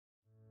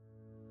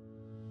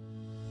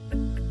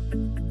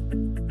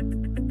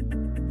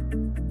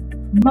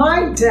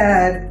My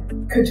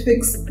dad could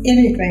fix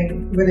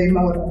anything with a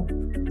motor.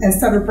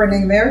 Instead of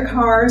bringing their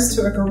cars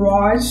to a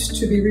garage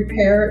to be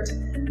repaired,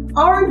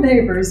 our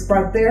neighbors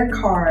brought their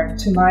car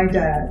to my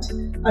dad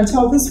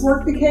until this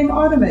work became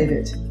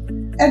automated.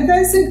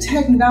 Advancing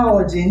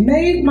technology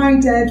made my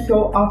dad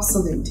feel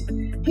obsolete.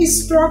 He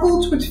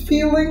struggled with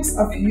feelings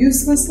of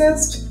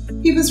uselessness.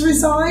 He was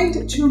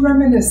resigned to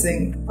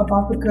reminiscing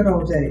about the good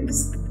old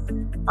days.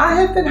 I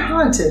have been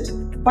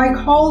haunted by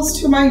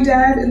calls to my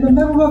dad in the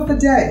middle of the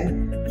day,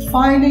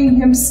 finding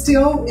him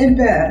still in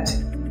bed,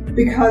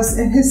 because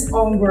in his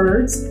own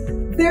words,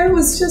 there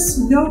was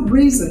just no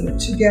reason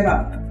to get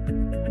up.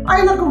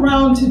 I look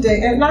around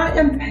today and I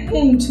am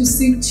pained to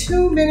see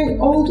too many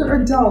older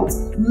adults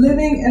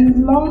living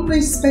in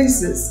lonely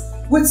spaces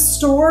with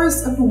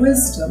stores of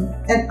wisdom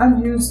and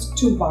unused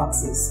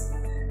toolboxes.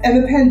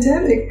 And the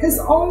pandemic has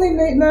only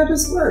made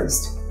matters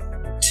worse.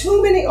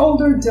 Too many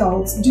older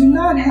adults do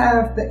not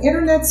have the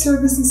internet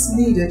services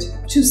needed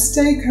to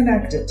stay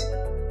connected.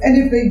 And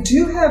if they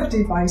do have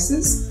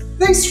devices,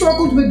 they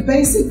struggled with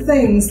basic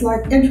things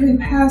like entering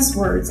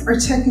passwords or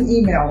checking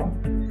email.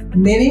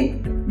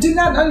 Many do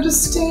not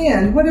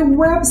understand what a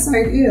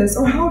website is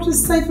or how to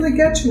safely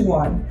get to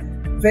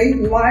one. They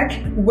lack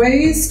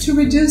ways to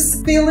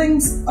reduce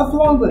feelings of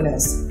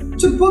loneliness,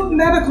 to book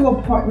medical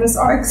appointments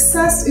or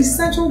access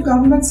essential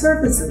government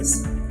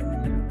services.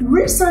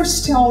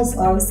 Research tells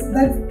us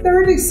that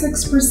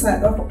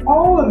 36% of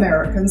all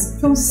Americans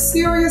feel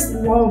serious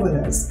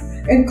loneliness,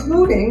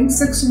 including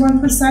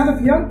 61%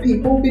 of young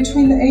people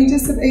between the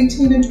ages of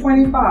 18 and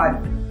 25.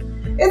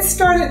 It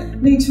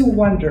started me to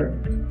wonder,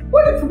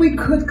 what if we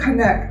could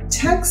connect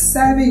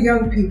tech-savvy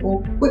young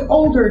people with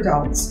older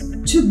adults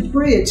to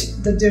bridge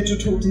the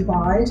digital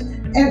divide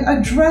and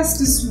address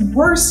this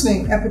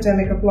worsening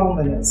epidemic of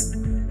loneliness?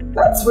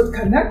 That's what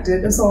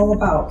Connected is all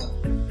about.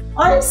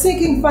 I am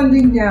seeking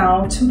funding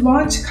now to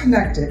launch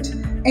Connected,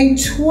 a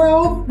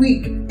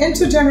 12-week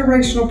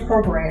intergenerational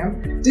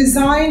program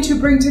designed to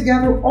bring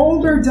together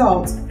older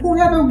adults who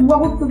have a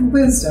wealth of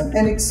wisdom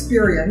and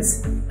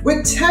experience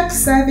with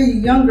tech-savvy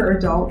younger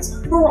adults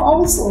who are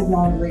also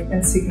lonely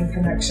and seeking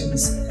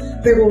connections.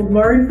 They will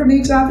learn from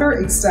each other,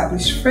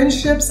 establish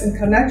friendships and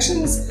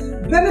connections,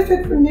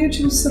 benefit from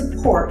mutual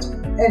support,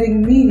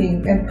 adding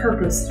meaning and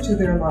purpose to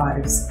their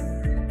lives.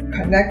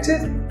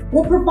 Connected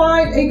will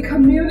provide a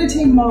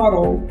community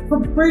model for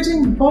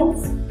bridging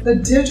both the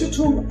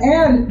digital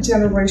and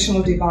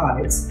generational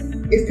divides.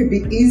 It could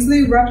be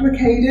easily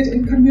replicated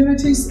in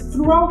communities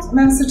throughout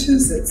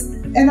Massachusetts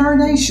and our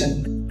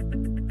nation.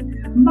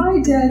 My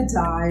dad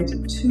died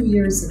 2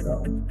 years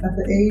ago at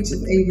the age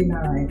of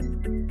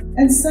 89,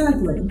 and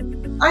sadly,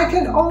 I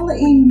can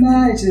only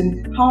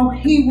imagine how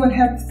he would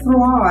have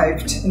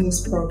thrived in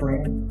this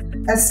program.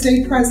 As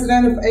state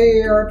president of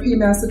AARP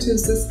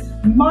Massachusetts,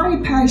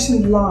 my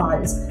passion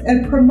lies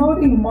in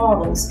promoting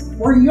models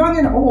where young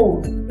and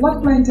old,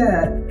 like my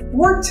dad,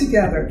 work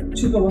together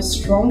to build a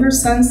stronger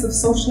sense of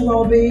social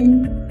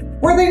well-being,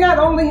 where they not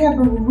only have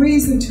a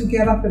reason to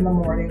get up in the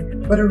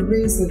morning, but a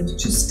reason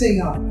to stay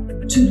up,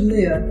 to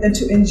live, and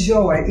to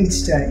enjoy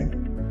each day.